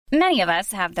Many of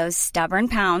us have those stubborn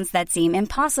pounds that seem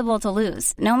impossible to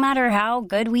lose, no matter how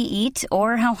good we eat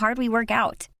or how hard we work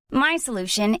out. My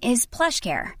solution is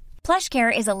PlushCare.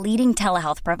 PlushCare is a leading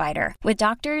telehealth provider with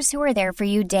doctors who are there for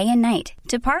you day and night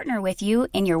to partner with you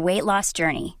in your weight loss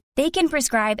journey. They can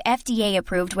prescribe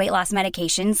FDA-approved weight loss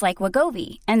medications like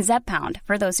Wegovy and Zepbound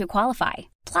for those who qualify.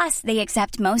 Plus, they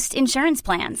accept most insurance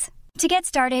plans. To get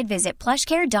started, visit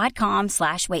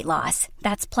plushcare.com/weightloss.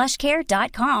 That's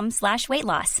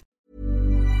plushcare.com/weightloss.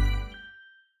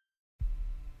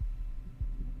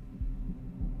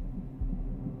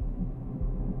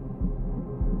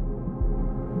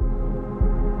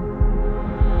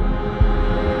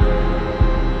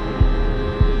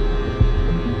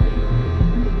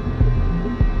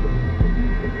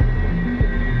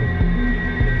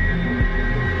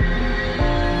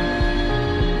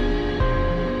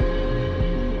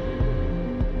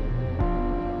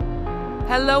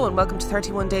 Hello and welcome to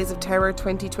 31 Days of Terror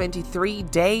 2023,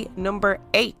 day number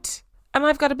 8. And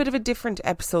I've got a bit of a different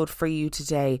episode for you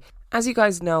today. As you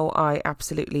guys know, I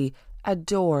absolutely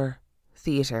adore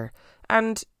theatre.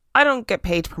 And I don't get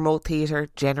paid to promote theatre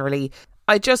generally.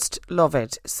 I just love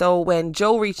it. So when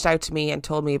Joe reached out to me and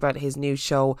told me about his new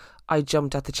show, I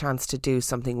jumped at the chance to do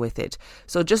something with it.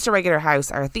 So Just a Regular House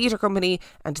are a theatre company,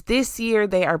 and this year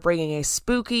they are bringing a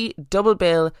spooky double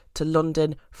bill to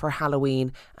London for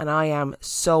Halloween, and I am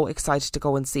so excited to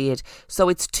go and see it. So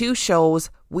it's 2 shows,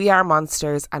 We Are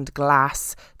Monsters and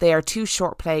Glass. They are 2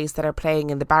 short plays that are playing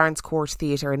in the Barons Court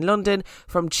Theatre in London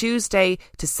from Tuesday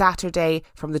to Saturday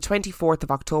from the 24th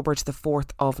of October to the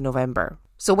 4th of November.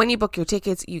 So when you book your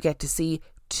tickets, you get to see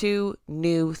 2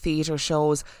 new theatre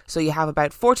shows. So you have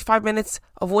about 45 minutes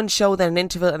of one show, then an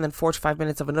interval, and then 45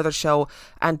 minutes of another show.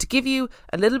 And to give you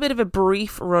a little bit of a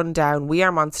brief rundown, We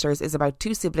Are Monsters is about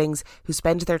 2 siblings who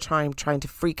spend their time trying to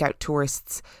freak out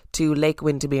tourists to Lake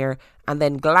Windermere. And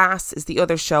then Glass is the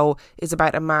other show, is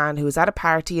about a man who is at a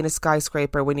party in a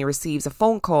skyscraper when he receives a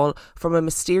phone call from a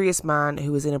mysterious man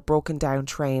who is in a broken down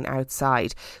train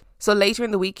outside. So later in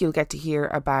the week, you'll get to hear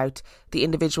about the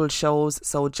individual shows.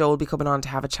 So Joel will be coming on to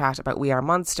have a chat about We Are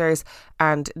Monsters.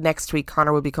 And next week,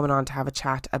 Connor will be coming on to have a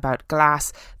chat about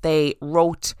Glass. They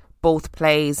wrote both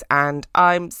plays and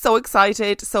I'm so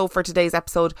excited. So for today's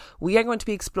episode, we are going to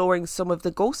be exploring some of the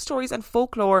ghost stories and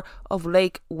folklore of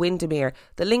Lake Windermere.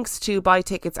 The links to buy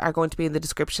tickets are going to be in the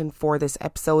description for this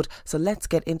episode. So let's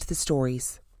get into the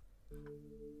stories.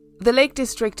 The Lake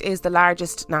District is the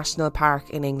largest national park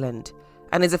in England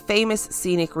and is a famous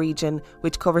scenic region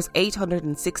which covers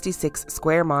 866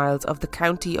 square miles of the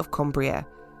county of Cumbria.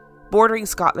 Bordering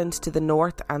Scotland to the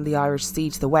north and the Irish Sea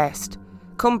to the west,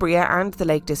 Cumbria and the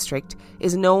Lake District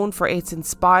is known for its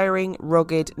inspiring,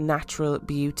 rugged natural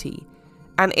beauty.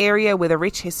 An area with a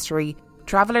rich history,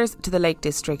 travellers to the Lake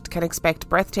District can expect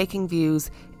breathtaking views,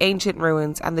 ancient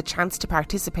ruins and the chance to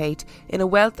participate in a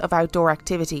wealth of outdoor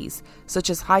activities such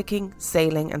as hiking,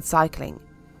 sailing and cycling.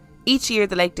 Each year,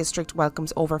 the Lake District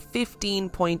welcomes over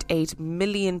 15.8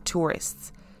 million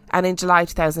tourists, and in July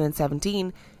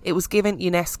 2017, it was given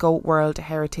UNESCO World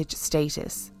Heritage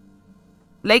status.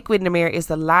 Lake Windermere is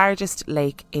the largest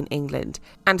lake in England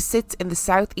and sits in the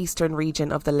southeastern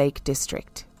region of the Lake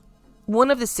District.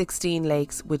 One of the 16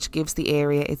 lakes which gives the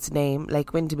area its name,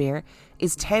 Lake Windermere,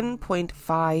 is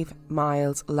 10.5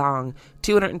 miles long,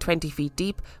 220 feet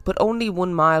deep, but only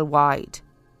 1 mile wide.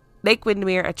 Lake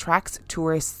Windermere attracts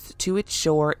tourists to its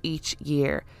shore each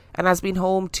year and has been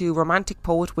home to romantic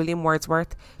poet William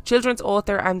Wordsworth, children's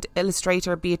author and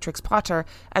illustrator Beatrix Potter,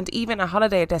 and even a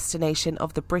holiday destination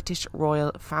of the British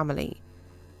royal family.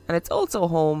 And it's also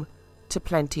home to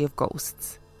plenty of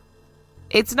ghosts.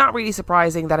 It's not really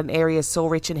surprising that an area so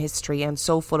rich in history and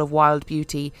so full of wild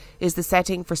beauty is the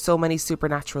setting for so many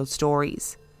supernatural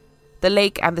stories. The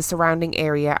lake and the surrounding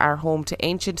area are home to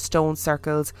ancient stone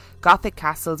circles, Gothic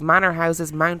castles, manor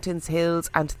houses, mountains, hills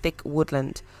and thick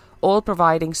woodland, all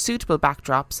providing suitable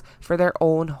backdrops for their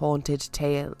own haunted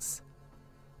tales.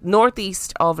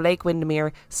 Northeast of Lake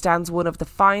Windermere stands one of the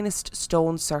finest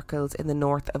stone circles in the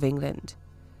north of England.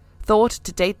 Thought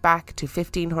to date back to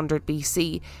 1500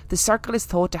 BC, the circle is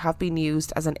thought to have been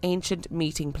used as an ancient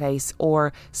meeting place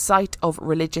or site of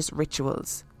religious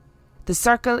rituals. The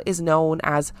circle is known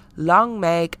as Long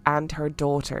Meg and her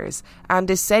daughters and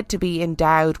is said to be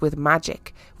endowed with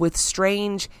magic, with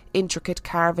strange, intricate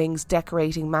carvings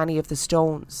decorating many of the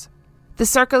stones. The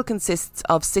circle consists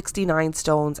of 69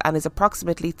 stones and is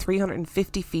approximately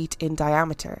 350 feet in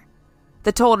diameter.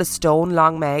 The tallest stone,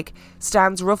 Long Meg,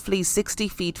 stands roughly 60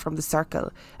 feet from the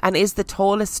circle and is the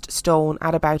tallest stone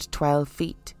at about 12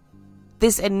 feet.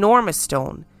 This enormous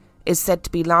stone is said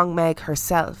to be Long Meg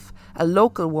herself, a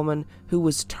local woman who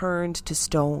was turned to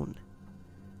stone.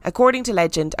 According to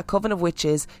legend, a coven of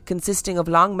witches consisting of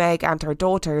Long Meg and her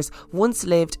daughters once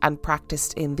lived and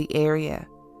practiced in the area.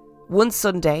 One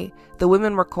Sunday, the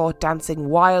women were caught dancing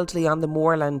wildly on the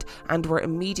moorland and were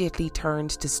immediately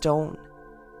turned to stone.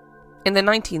 In the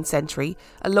 19th century,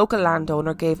 a local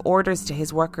landowner gave orders to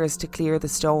his workers to clear the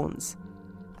stones.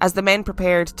 As the men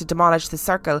prepared to demolish the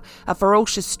circle, a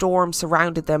ferocious storm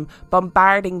surrounded them,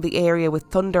 bombarding the area with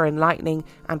thunder and lightning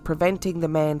and preventing the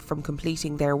men from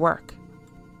completing their work.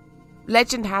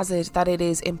 Legend has it that it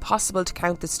is impossible to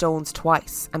count the stones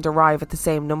twice and arrive at the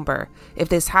same number. If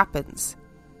this happens,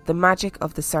 the magic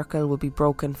of the circle will be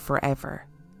broken forever.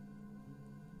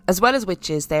 As well as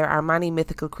witches, there are many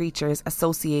mythical creatures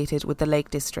associated with the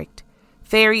Lake District.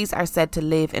 Fairies are said to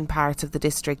live in parts of the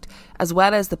district, as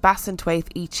well as the Bassenthwaite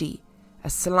Ichi, a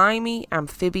slimy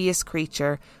amphibious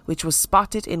creature which was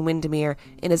spotted in Windermere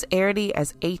in as early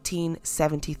as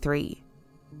 1873.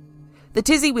 The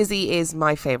Tizzy Wizzy is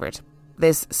my favourite.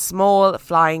 This small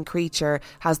flying creature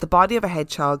has the body of a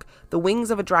hedgehog, the wings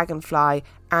of a dragonfly,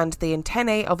 and the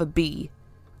antennae of a bee.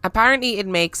 Apparently it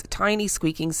makes tiny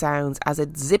squeaking sounds as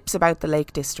it zips about the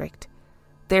Lake District.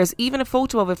 There's even a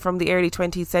photo of it from the early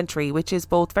 20th century, which is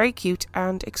both very cute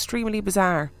and extremely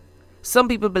bizarre. Some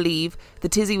people believe the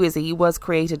Tizzy Wizzy was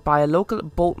created by a local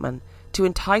boatman to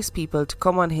entice people to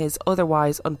come on his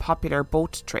otherwise unpopular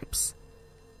boat trips.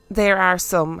 There are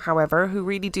some, however, who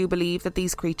really do believe that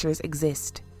these creatures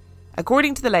exist.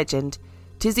 According to the legend,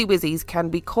 Tizzy Wizzies can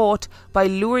be caught by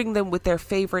luring them with their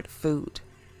favourite food: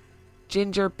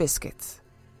 ginger biscuits.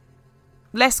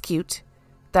 Less cute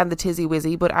than the Tizzy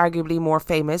Wizzy, but arguably more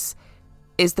famous,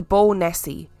 is the Bow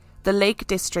Nessie, the Lake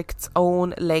District's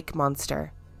own lake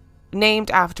monster.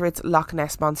 Named after its Loch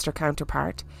Ness Monster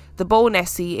counterpart, the Bow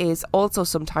Nessie is also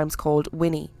sometimes called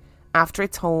Winnie, after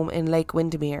its home in Lake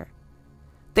Windermere.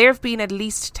 There have been at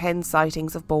least 10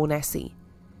 sightings of Bow Nessie.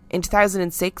 In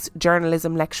 2006,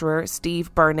 journalism lecturer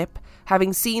Steve Burnip,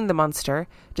 having seen the monster,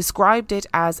 described it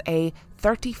as a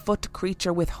 30-foot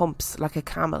creature with humps like a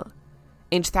camel.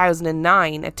 In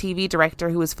 2009, a TV director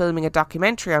who was filming a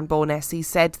documentary on Bow Nessie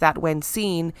said that when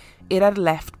seen, it had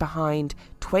left behind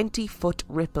 20-foot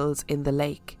ripples in the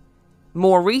lake.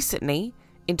 More recently,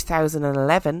 in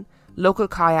 2011, local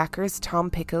kayakers Tom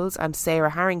Pickles and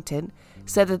Sarah Harrington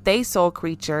said that they saw a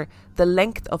creature the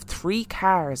length of 3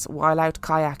 cars while out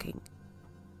kayaking.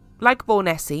 Like Bow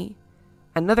Nessie,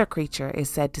 another creature is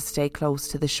said to stay close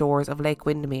to the shores of Lake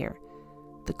Windermere,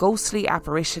 the ghostly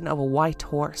apparition of a white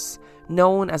horse,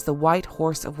 known as the White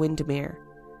Horse of Windermere.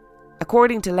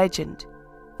 According to legend,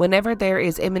 whenever there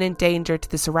is imminent danger to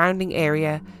the surrounding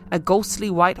area, a ghostly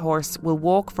white horse will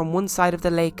walk from one side of the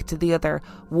lake to the other,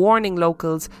 warning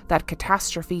locals that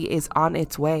catastrophe is on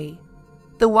its way.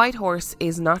 The White Horse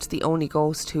is not the only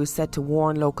ghost who is said to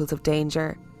warn locals of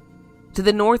danger. To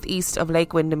the northeast of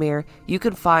Lake Windermere, you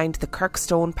can find the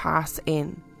Kirkstone Pass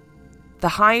Inn, the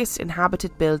highest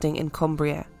inhabited building in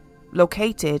Cumbria,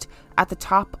 located at the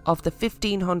top of the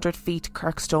 1,500 feet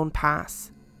Kirkstone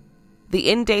Pass.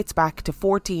 The inn dates back to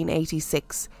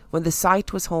 1486, when the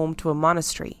site was home to a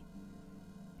monastery.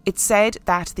 It's said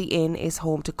that the inn is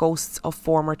home to ghosts of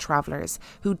former travellers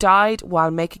who died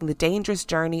while making the dangerous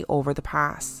journey over the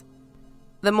pass.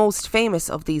 The most famous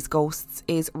of these ghosts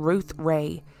is Ruth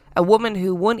Ray, a woman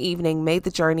who one evening made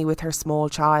the journey with her small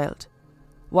child.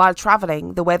 While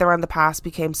travelling, the weather on the pass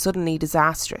became suddenly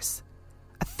disastrous.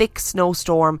 A thick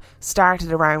snowstorm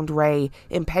started around Ray,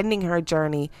 impeding her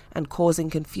journey and causing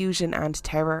confusion and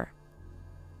terror.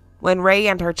 When Ray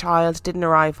and her child didn't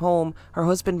arrive home, her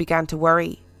husband began to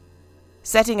worry.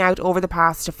 Setting out over the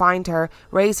pass to find her,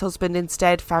 Ray's husband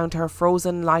instead found her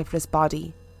frozen, lifeless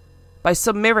body. By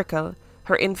some miracle,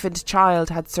 her infant child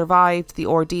had survived the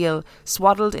ordeal,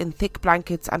 swaddled in thick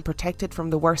blankets and protected from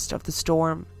the worst of the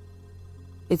storm.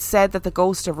 It's said that the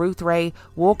ghost of Ruth Ray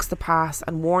walks the pass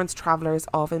and warns travellers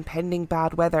of impending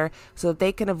bad weather so that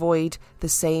they can avoid the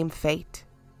same fate.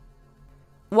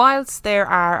 Whilst there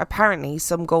are apparently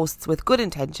some ghosts with good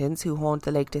intentions who haunt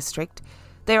the Lake District,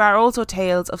 there are also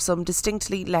tales of some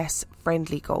distinctly less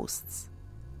friendly ghosts.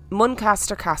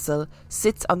 Muncaster Castle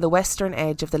sits on the western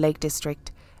edge of the Lake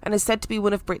District and is said to be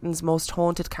one of Britain's most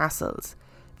haunted castles.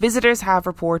 Visitors have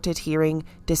reported hearing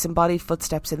disembodied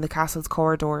footsteps in the castle's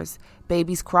corridors,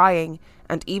 babies crying,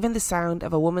 and even the sound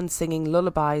of a woman singing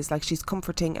lullabies like she's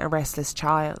comforting a restless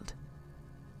child.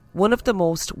 One of the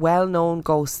most well-known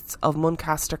ghosts of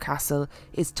Muncaster Castle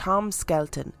is Tom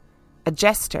Skelton, a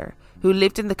jester who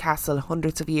lived in the castle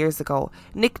hundreds of years ago.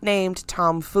 Nicknamed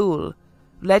Tom Fool,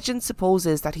 legend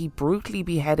supposes that he brutally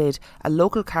beheaded a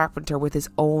local carpenter with his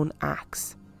own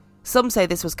axe. Some say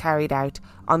this was carried out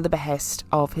on the behest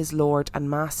of his lord and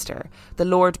master, the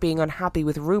lord being unhappy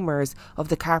with rumours of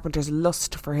the carpenter's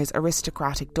lust for his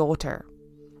aristocratic daughter.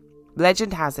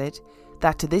 Legend has it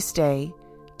that to this day,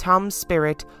 Tom's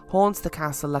spirit haunts the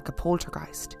castle like a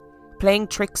poltergeist, playing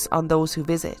tricks on those who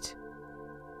visit.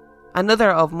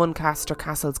 Another of Muncaster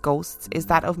Castle's ghosts is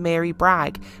that of Mary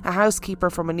Bragg, a housekeeper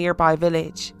from a nearby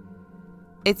village.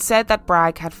 It's said that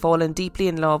Bragg had fallen deeply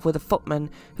in love with a footman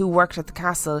who worked at the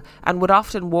castle and would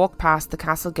often walk past the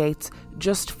castle gates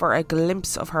just for a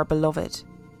glimpse of her beloved.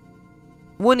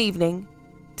 One evening,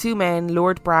 2 men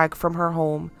lured Bragg from her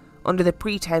home under the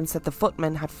pretense that the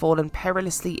footman had fallen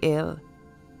perilously ill.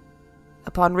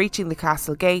 Upon reaching the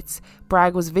castle gates,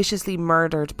 Bragg was viciously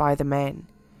murdered by the men.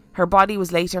 Her body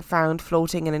was later found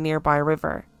floating in a nearby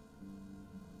river.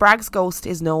 Bragg's ghost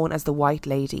is known as the White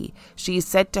Lady. She is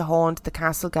said to haunt the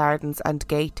castle gardens and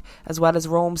gate, as well as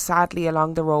roam sadly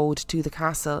along the road to the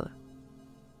castle.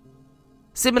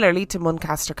 Similarly to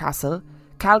Muncaster Castle,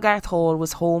 Calgarth Hall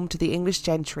was home to the English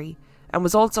gentry and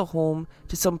was also home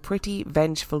to some pretty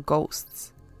vengeful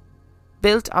ghosts.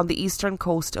 Built on the eastern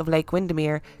coast of Lake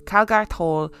Windermere, Calgarth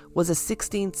Hall was a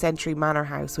 16th century manor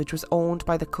house which was owned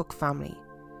by the Cook family.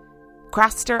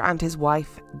 Craster and his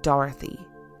wife, Dorothy.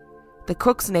 The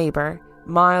Cook's neighbour,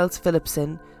 Miles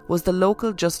Phillipson, was the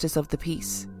local justice of the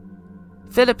peace.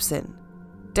 Phillipson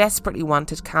desperately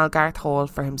wanted Calgarth Hall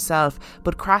for himself,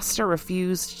 but Craster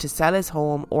refused to sell his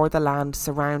home or the land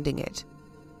surrounding it.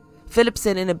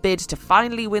 Phillipson, in a bid to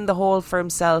finally win the hall for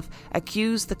himself,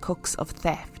 accused the Cooks of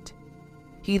theft.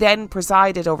 He then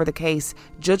presided over the case,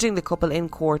 judging the couple in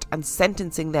court and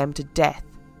sentencing them to death.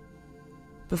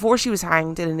 Before she was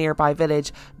hanged in a nearby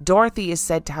village, Dorothy is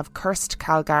said to have cursed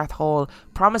Calgarth Hall,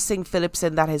 promising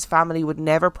Phillipson that his family would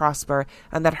never prosper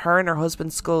and that her and her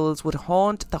husband's skulls would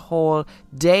haunt the hall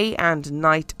day and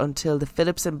night until the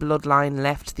Phillipson bloodline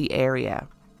left the area.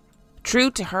 True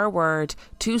to her word,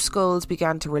 2 skulls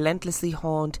began to relentlessly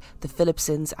haunt the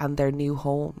Phillipsons and their new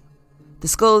home. The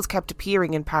skulls kept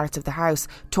appearing in parts of the house,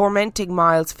 tormenting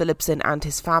Miles Phillipson and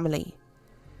his family.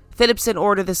 Phillipson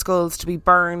ordered the skulls to be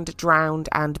burned, drowned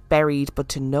and buried, but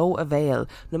to no avail.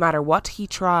 No matter what he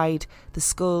tried, the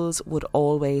skulls would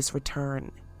always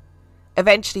return.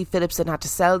 Eventually, Phillipson had to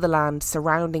sell the land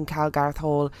surrounding Calgarth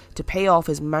Hall to pay off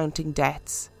his mounting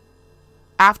debts.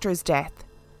 After his death,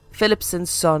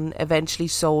 Phillipson's son eventually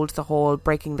sold the hall,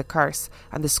 breaking the curse,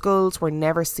 and the skulls were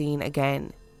never seen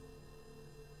again.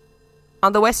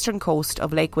 On the western coast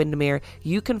of Lake Windermere,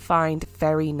 you can find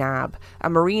Ferry Nab, a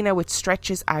marina which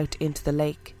stretches out into the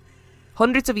lake.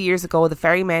 Hundreds of years ago, the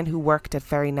ferrymen who worked at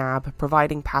Ferry Nab,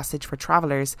 providing passage for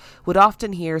travellers, would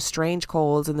often hear strange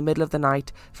calls in the middle of the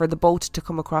night for the boat to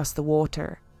come across the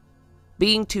water.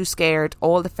 Being too scared,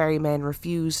 all the ferrymen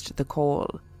refused the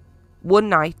call. One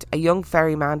night, a young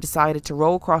ferryman decided to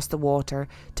row across the water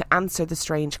to answer the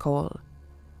strange call.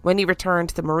 When he returned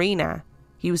to the marina,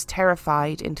 he was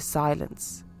terrified into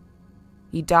silence.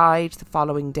 He died the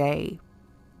following day.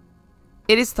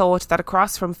 It is thought that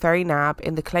across from Ferry Nab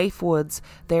in the Clafe Woods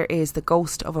there is the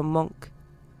ghost of a monk.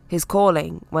 His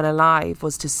calling, when alive,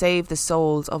 was to save the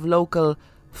souls of local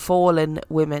fallen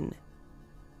women.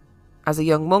 As a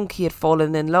young monk, he had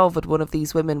fallen in love with one of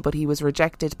these women, but he was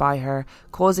rejected by her,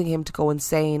 causing him to go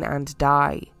insane and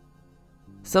die.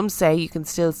 Some say you can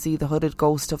still see the hooded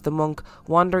ghost of the monk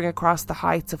wandering across the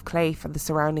heights of Clafe and the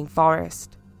surrounding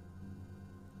forest.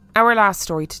 Our last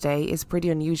story today is pretty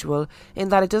unusual in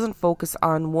that it doesn't focus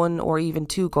on 1 or even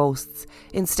 2 ghosts.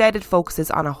 Instead, it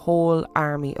focuses on a whole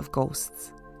army of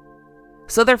ghosts.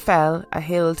 Sotherfell, a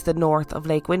hill to the north of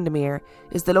Lake Windermere,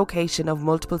 is the location of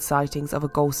multiple sightings of a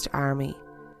ghost army.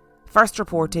 First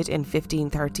reported in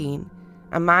 1513,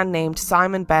 a man named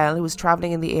Simon Bell, who was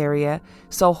travelling in the area,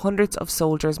 saw hundreds of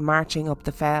soldiers marching up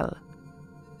the fell.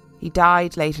 He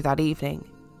died later that evening.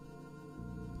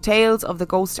 Tales of the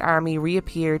ghost army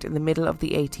reappeared in the middle of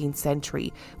the 18th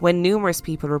century, when numerous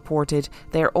people reported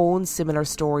their own similar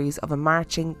stories of a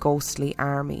marching ghostly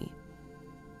army.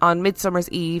 On Midsummer's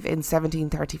Eve in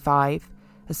 1735,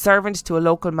 a servant to a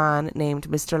local man named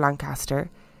Mr. Lancaster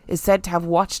is said to have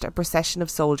watched a procession of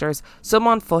soldiers, some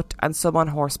on foot and some on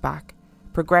horseback,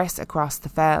 progress across the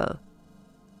fell.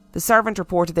 The servant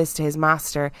reported this to his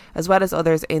master, as well as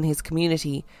others in his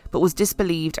community, but was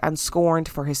disbelieved and scorned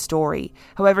for his story.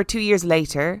 However, 2 years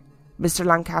later, Mr.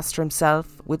 Lancaster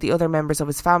himself, with the other members of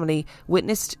his family,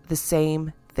 witnessed the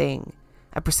same thing.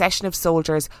 A procession of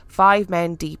soldiers, 5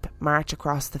 men deep, march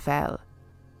across the fell.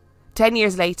 10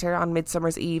 years later, on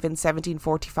Midsummer's Eve in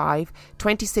 1745,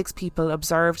 26 people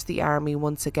observed the army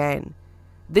once again.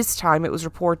 This time it was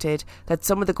reported that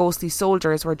some of the ghostly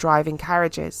soldiers were driving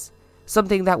carriages.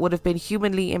 something that would have been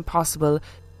humanly impossible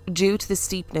due to the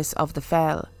steepness of the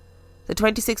fell. The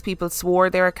 26 people swore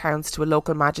their accounts to a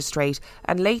local magistrate,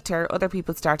 and later other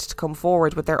people started to come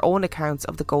forward with their own accounts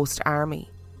of the ghost army.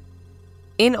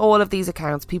 In all of these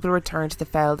accounts, people returned to the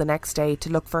fell the next day to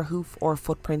look for hoof or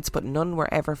footprints, but none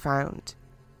were ever found.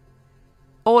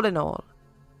 All in all,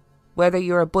 whether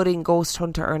you're a budding ghost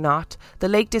hunter or not, the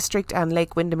Lake District and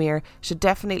Lake Windermere should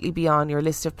definitely be on your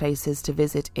list of places to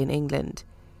visit in England.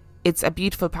 It's a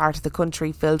beautiful part of the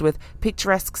country filled with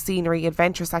picturesque scenery,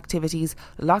 adventurous activities,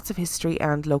 lots of history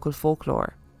and local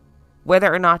folklore.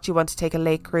 Whether or not you want to take a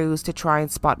lake cruise to try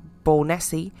and spot Bow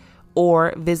Nessie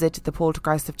or visit the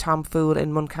poltergeist of Tom Fool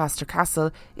in Muncaster Castle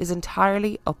is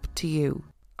entirely up to you.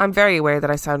 I'm very aware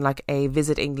that I sound like a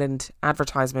Visit England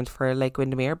advertisement for Lake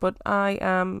Windermere, but I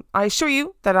assure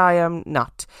you that I am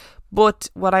not. But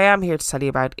what I am here to tell you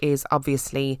about is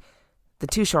obviously the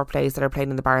 2 short plays that are playing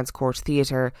in the Barons Court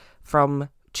Theatre from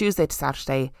Tuesday to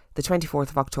Saturday, the 24th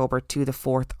of October to the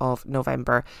 4th of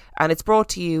November. And it's brought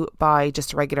to you by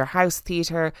Just a Regular House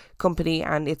Theatre Company,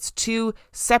 and it's 2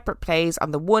 separate plays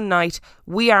on the one night,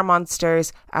 We Are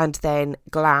Monsters and then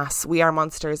Glass. We Are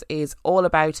Monsters is all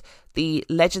about the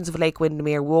legends of Lake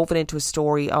Windermere woven into a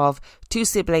story of 2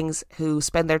 siblings who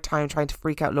spend their time trying to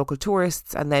freak out local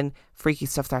tourists, and then freaky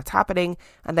stuff starts happening.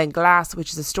 And then Glass,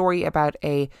 which is a story about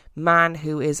a man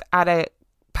who is at a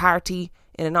party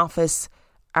in an office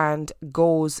and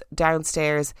goes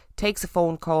downstairs, takes a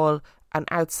phone call, and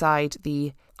outside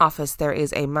the office there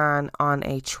is a man on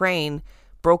a train,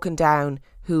 broken down,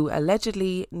 who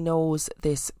allegedly knows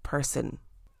this person.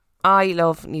 I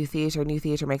love new theatre. New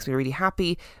theatre makes me really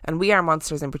happy, and We Are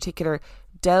Monsters in particular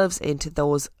delves into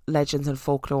those legends and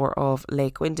folklore of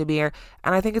Lake Windermere,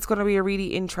 and I think it's going to be a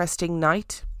really interesting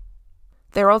night.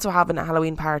 They're also having a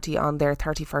Halloween party on their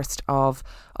 31st of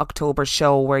October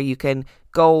show where you can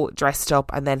go dressed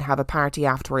up and then have a party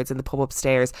afterwards in the pub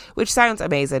upstairs, which sounds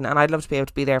amazing, and I'd love to be able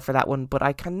to be there for that one, but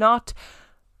I cannot.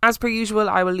 As per usual,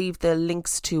 I will leave the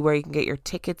links to where you can get your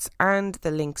tickets and the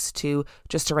links to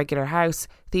Just a Regular House,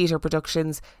 theatre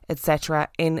productions, etc.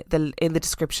 in the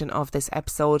description of this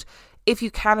episode. If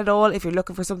you can at all, if you're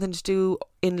looking for something to do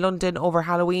in London over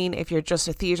Halloween, if you're just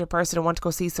a theatre person and want to go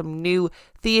see some new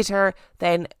theatre,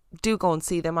 then do go and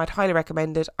see them. I'd highly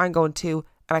recommend it. I'm going to,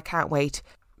 and I can't wait.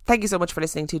 Thank you so much for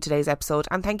listening to today's episode,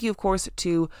 and thank you of course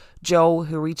to Joe,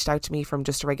 who reached out to me from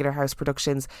Just a Regular House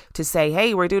Productions to say,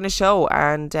 hey, we're doing a show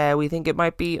and we think it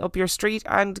might be up your street,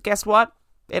 and guess what?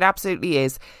 It absolutely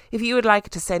is. If you would like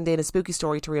to send in a spooky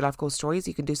story to Real Life Ghost Stories,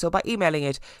 you can do so by emailing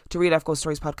it to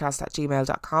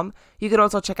reallifeghoststoriespodcast@gmail.com. You can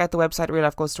also check out the website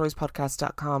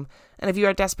reallifeghoststoriespodcast.com. And if you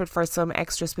are desperate for some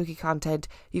extra spooky content,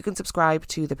 you can subscribe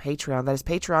to the Patreon. That is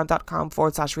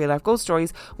patreon.com/Real Life Ghost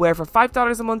Stories, where for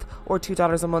 $5 a month or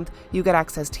 $2 a month, you get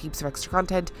access to heaps of extra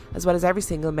content, as well as every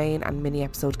single main and mini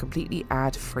episode completely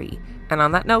ad-free. And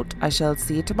on that note, I shall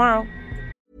see you tomorrow.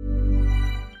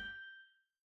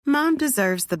 Mom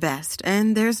deserves the best,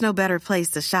 and there's no better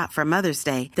place to shop for Mother's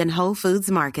Day than Whole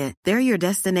Foods Market. They're your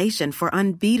destination for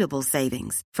unbeatable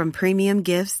savings, from premium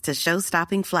gifts to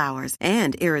show-stopping flowers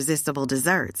and irresistible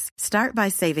desserts. Start by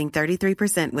saving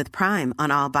 33% with Prime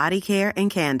on all body care and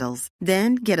candles.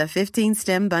 Then get a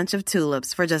 15-stem bunch of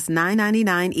tulips for just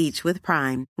 $9.99 each with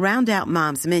Prime. Round out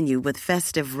Mom's menu with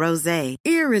festive rosé,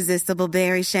 irresistible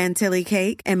berry chantilly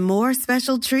cake, and more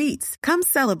special treats. Come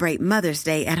celebrate Mother's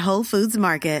Day at Whole Foods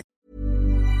Market.